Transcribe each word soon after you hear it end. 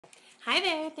Hi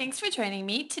there, thanks for joining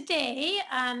me. Today,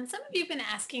 some of you have been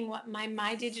asking what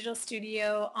my Digital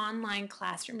Studio online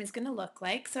classroom is going to look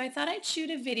like. So I thought I'd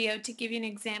shoot a video to give you an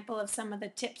example of some of the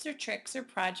tips or tricks or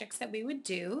projects that we would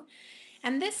do.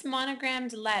 And this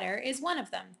monogrammed letter is one of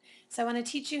them. So I want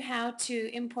to teach you how to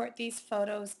import these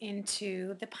photos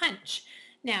into the Punch.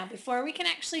 Now, before we can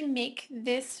actually make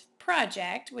this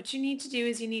project, what you need to do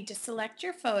is you need to select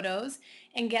your photos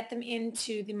and get them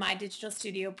into the My Digital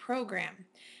Studio program.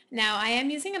 Now, I am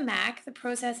using a Mac. The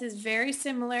process is very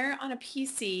similar on a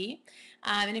PC.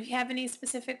 And if you have any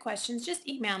specific questions, just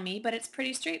email me, but it's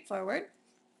pretty straightforward.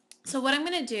 So what I'm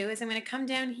going to do is I'm going to come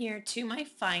down here to my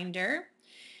Finder.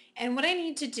 And what I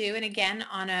need to do, and again,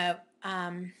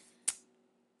 on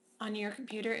your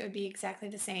computer, it would be exactly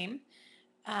the same.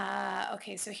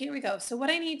 Okay, so here we go. So what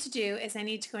I need to do is I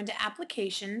need to go into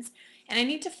Applications, and I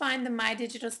need to find the My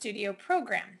Digital Studio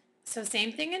program. So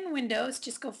same thing in Windows,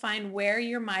 just go find where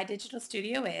your My Digital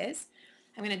Studio is.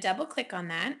 I'm going to double click on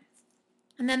that.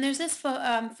 And then there's this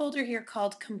folder here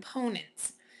called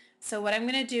Components. So what I'm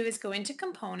going to do is go into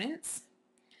Components,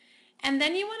 and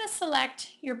then you want to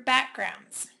select your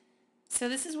backgrounds. So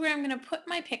this is where I'm going to put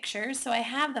my pictures. So I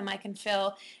have them. I can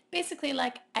fill, basically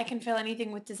like I can fill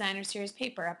anything with designer series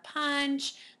paper, a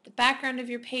punch, the background of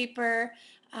your paper.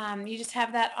 You just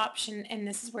have that option, and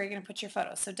this is where you're going to put your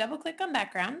photos. So double click on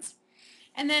backgrounds.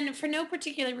 And then for no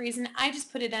particular reason, I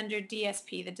just put it under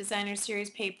DSP, the designer series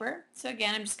paper. So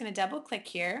again, I'm just going to double click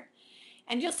here.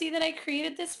 And you'll see that I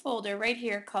created this folder right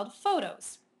here called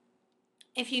Photos.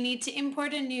 If you need to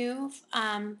import a new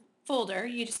folder,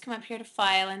 you just come up here to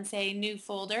File and say New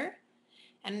Folder,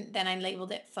 and then I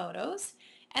labeled it Photos.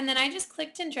 And then I just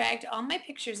clicked and dragged all my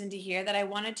pictures into here that I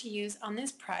wanted to use on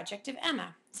this project of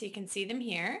Emma. So you can see them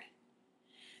here.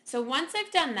 So once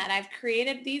I've done that, I've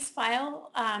created these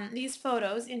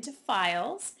photos into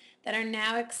files that are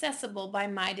now accessible by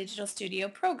My Digital Studio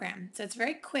program. So it's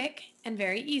very quick and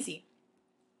very easy.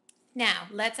 Now,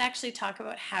 let's actually talk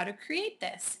about how to create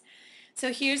this.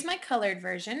 So here's my colored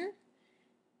version.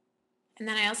 And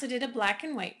then I also did a black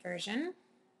and white version.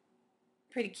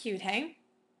 Pretty cute, hey?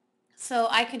 So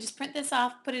I can just print this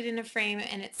off, put it in a frame,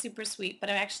 and it's super sweet, but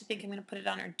I actually think I'm going to put it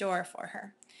on her door for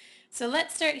her. So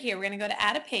let's start here. We're going to go to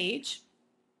Add a Page.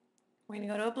 We're going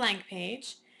to go to a blank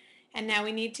page. And now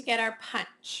we need to get our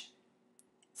punch.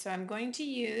 So I'm going to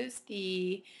use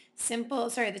the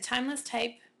Timeless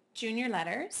Type Junior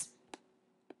Letters.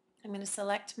 I'm going to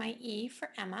select my E for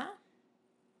Emma.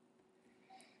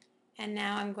 And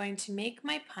now I'm going to make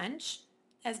my punch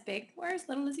as big or as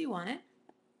little as you want it.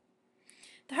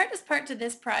 The hardest part to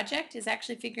this project is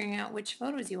actually figuring out which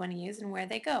photos you want to use and where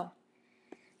they go.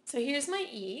 So here's my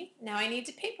E. Now I need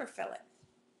to paper fill it.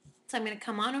 So I'm going to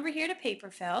come on over here to paper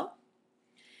fill.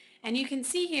 And you can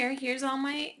see here, here's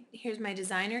my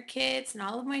designer kits and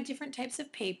all of my different types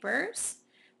of papers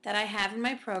that I have in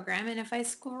my program. And if I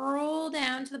scroll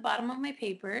down to the bottom of my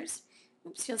papers,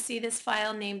 oops, you'll see this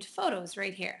file named Photos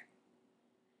right here.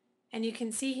 And you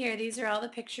can see here, these are all the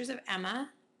pictures of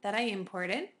Emma that I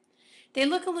imported. They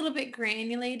look a little bit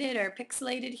granulated or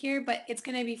pixelated here, but it's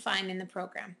going to be fine in the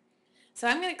program. So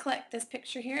I'm going to collect this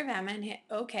picture here of Emma and hit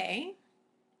OK.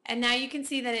 And now you can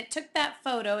see that it took that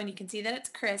photo, and you can see that it's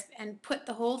crisp, and put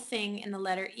the whole thing in the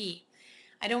letter E.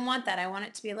 I don't want that. I want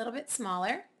it to be a little bit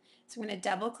smaller. So I'm going to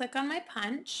double click on my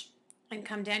punch and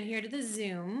come down here to the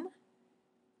zoom.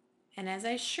 And as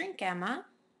I shrink Emma,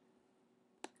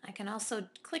 I can also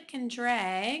click and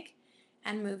drag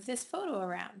and move this photo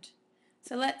around.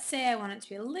 So let's say I want it to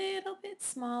be a little bit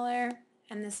smaller,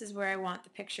 and this is where I want the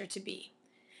picture to be.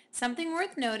 Something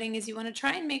worth noting is you want to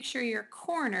try and make sure your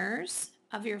corners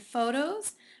of your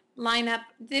photos line up.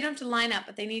 They don't have to line up,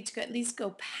 but they need to at least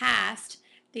go past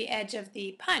the edge of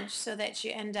the punch so that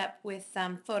you end up with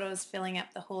photos filling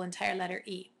up the whole entire letter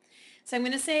E. So I'm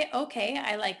going to say, okay,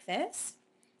 I like this.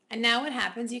 And now what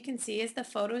happens, you can see, is the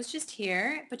photo is just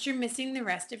here, but you're missing the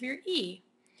rest of your E.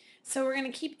 So we're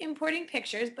going to keep importing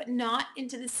pictures, but not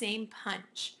into the same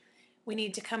punch. We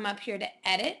need to come up here to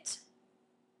Edit,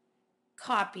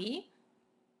 Copy,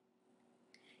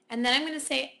 and then I'm going to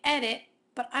say Edit,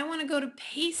 but I want to go to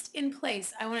Paste in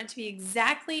Place. I want it to be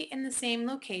exactly in the same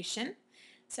location.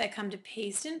 So I come to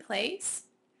Paste in Place,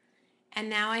 and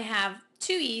now I have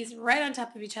two E's right on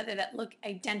top of each other that look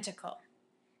identical.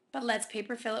 But let's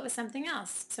paper fill it with something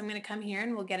else. So I'm going to come here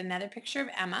and we'll get another picture of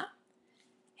Emma.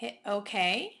 Hit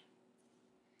OK.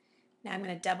 Now I'm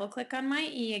going to double click on my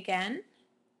E again,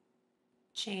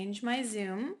 change my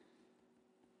zoom,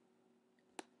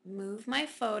 move my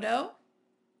photo,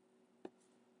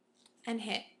 and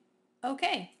hit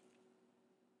OK.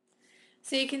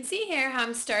 So you can see here how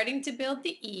I'm starting to build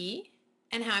the E,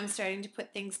 and how I'm starting to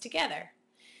put things together.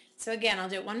 So again, I'll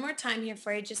do it one more time here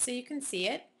for you just so you can see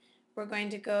it. We're going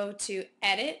to go to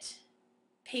Edit,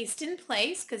 Paste in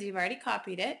Place, because you've already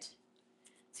copied it.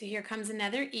 So here comes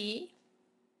another E.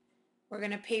 We're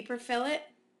going to paper fill it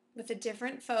with a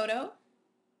different photo.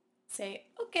 Say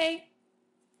OK.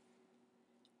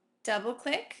 Double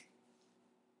click.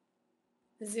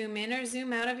 Zoom in or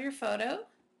zoom out of your photo.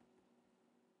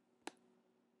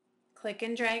 Click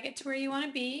and drag it to where you want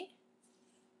to be.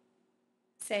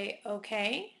 Say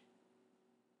OK.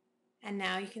 And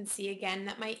now you can see again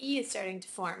that my E is starting to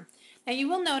form. Now you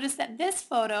will notice that this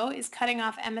photo is cutting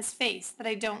off Emma's face that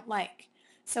I don't like.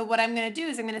 So what I'm going to do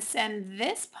is I'm going to send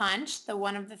this punch, the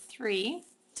one of the three,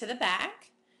 to the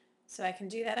back. So I can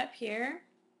do that up here.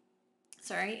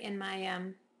 Sorry, in my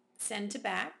send to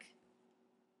back.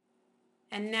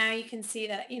 And now you can see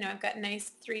that, I've got nice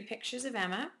 3 pictures of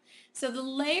Emma. So the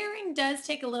layering does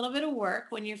take a little bit of work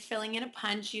when you're filling in a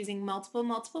punch using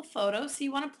multiple photos. So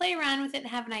you want to play around with it and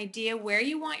have an idea where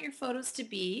you want your photos to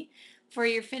be for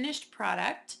your finished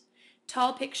product.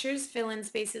 Tall pictures fill in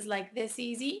spaces like this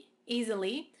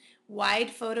easily.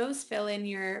 Wide photos fill in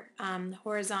your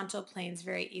horizontal planes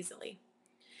very easily.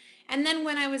 And then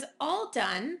when I was all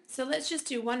done, so let's just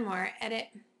do one more, edit,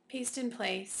 paste in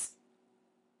place.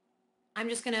 I'm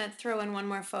just going to throw in one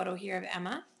more photo here of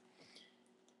Emma.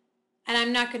 And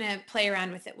I'm not going to play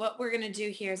around with it. What we're going to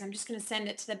do here is I'm just going to send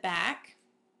it to the back.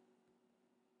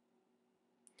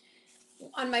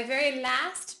 On my very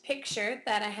last picture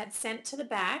that I had sent to the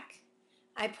back,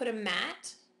 I put a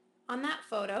matte on that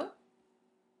photo.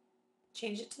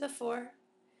 Change it to the 4.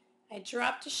 I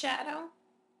dropped a shadow.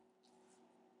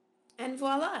 And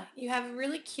voila, you have a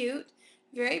really cute,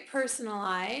 very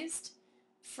personalized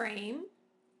frame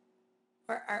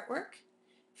or artwork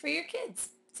for your kids.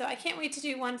 So I can't wait to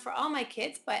do one for all my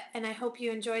kids, and I hope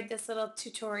you enjoyed this little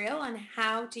tutorial on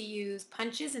how to use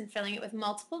punches and filling it with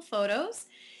multiple photos.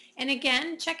 And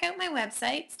again, check out my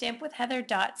website,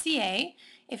 stampwithheather.ca,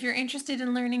 if you're interested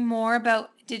in learning more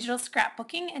about digital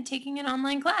scrapbooking and taking an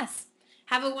online class.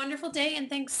 Have a wonderful day, and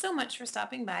thanks so much for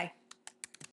stopping by.